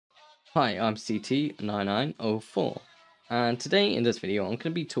Hi, I'm CT9904, and today in this video I'm going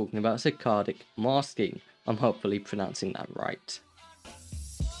to be talking about saccadic masking. I'm hopefully pronouncing that right.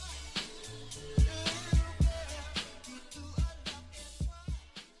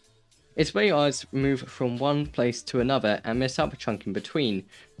 It's where your eyes move from one place to another and miss out a chunk in between.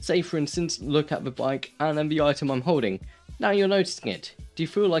 Say for instance, look at the bike and then the item I'm holding. Now you're noticing it. Do you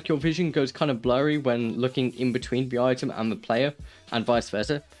feel like your vision goes kind of blurry when looking in between the item and the player, and vice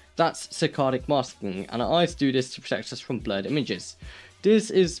versa? That's saccadic masking, and our eyes do this to protect us from blurred images. This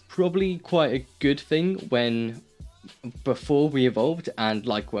is probably quite a good thing when before we evolved, and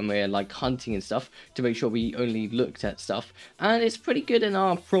like when we're like hunting and stuff, to make sure we only looked at stuff, and it's pretty good in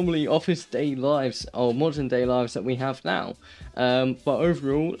our probably office day lives or modern day lives that we have now. But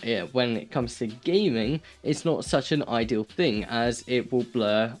overall, yeah, when it comes to gaming, it's not such an ideal thing, as it will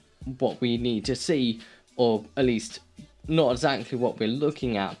blur what we need to see, or at least not exactly what we're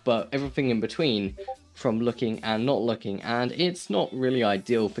looking at, but everything in between from looking and not looking, and it's not really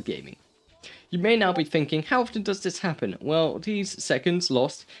ideal for gaming. You may now be thinking, how often does this happen? Well, these seconds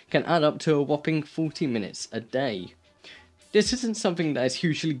lost can add up to a whopping 40 minutes a day. This isn't something that is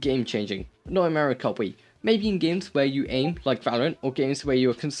hugely game changing, not in Mario Kart Wii. Maybe in games where you aim, like Valorant, or games where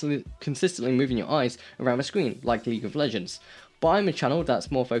you are consistently moving your eyes around the screen, like League of Legends. But I'm a channel that's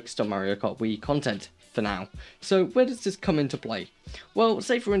more focused on Mario Kart Wii content for now. So where does this come into play? Well,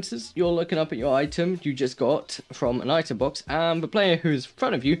 say for instance, you're looking up at your item you just got from an item box, and the player who's in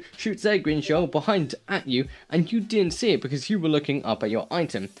front of you shoots their green shell behind at you, and you didn't see it because you were looking up at your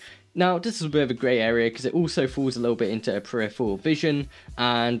item. Now, this is a bit of a grey area because it also falls a little bit into peripheral vision,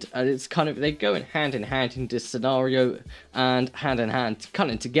 and it's kind of, they go in hand in this scenario, and hand in hand,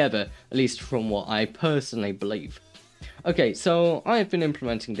 kind of together, at least from what I personally believe. Okay, so I have been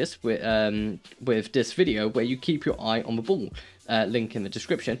implementing this with this video where you keep your eye on the ball, link in the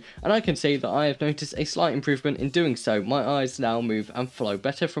description, and I can say that I have noticed a slight improvement in doing so. My eyes now move and flow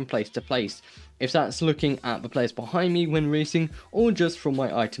better from place to place. If that's looking at the players behind me when racing, or just from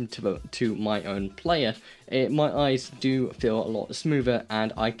my item to my own player, my eyes do feel a lot smoother,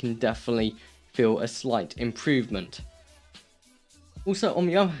 and I can definitely feel a slight improvement. Also, on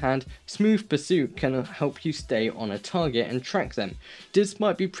the other hand, smooth pursuit can help you stay on a target and track them. This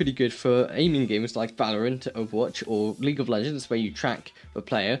might be pretty good for aiming games like Valorant, Overwatch, or League of Legends where you track the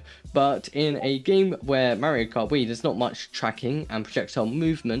player, but in a game where Mario Kart Wii, there's not much tracking and projectile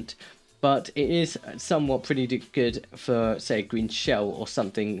movement, but it is somewhat pretty good for, say, a green shell or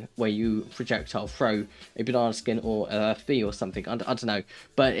something where you projectile throw a banana skin or a FB or something, I don't know,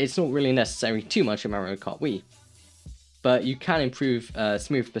 but it's not really necessary too much in Mario Kart Wii. But you can improve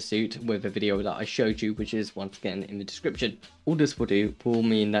smooth pursuit with a video that I showed you, which is once again in the description. All this will do will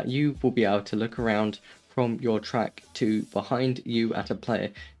mean that you will be able to look around from your track to behind you at a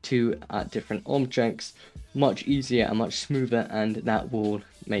player to at different objects much easier and much smoother, and that will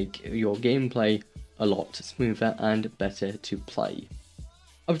make your gameplay a lot smoother and better to play.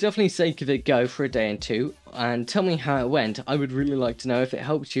 I would definitely say give it a go for a day or two, and tell me how it went. I would really like to know if it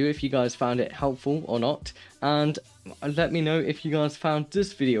helped you, if you guys found it helpful or not, and let me know if you guys found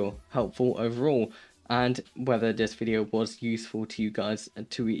this video helpful overall, and whether this video was useful to you guys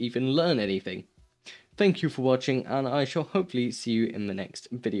to even learn anything. Thank you for watching, and I shall hopefully see you in the next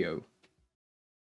video.